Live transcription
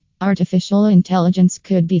Artificial intelligence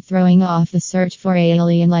could be throwing off the search for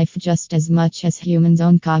alien life just as much as humans'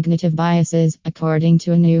 own cognitive biases, according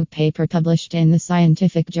to a new paper published in the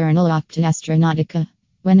scientific journal Acta Astronautica.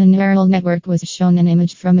 When a neural network was shown an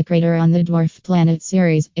image from a crater on the dwarf planet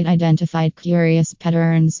Ceres, it identified curious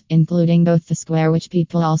patterns, including both the square, which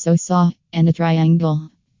people also saw, and a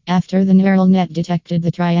triangle. After the neural net detected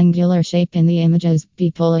the triangular shape in the images,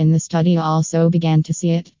 people in the study also began to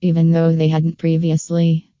see it, even though they hadn't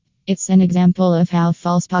previously. It's an example of how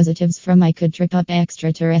false positives from AI could trip up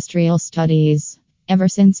extraterrestrial studies. Ever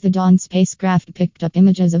since the Dawn spacecraft picked up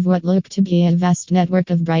images of what looked to be a vast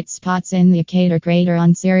network of bright spots in the Achater crater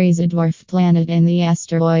on Ceres, a dwarf planet in the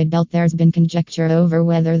asteroid belt, there's been conjecture over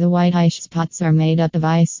whether the white ice spots are made up of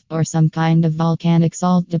ice or some kind of volcanic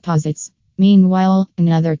salt deposits. Meanwhile,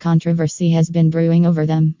 another controversy has been brewing over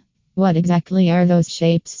them. What exactly are those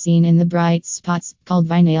shapes seen in the bright spots, called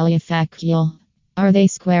vinalia facule? Are they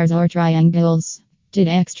squares or triangles? Did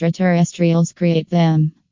extraterrestrials create them?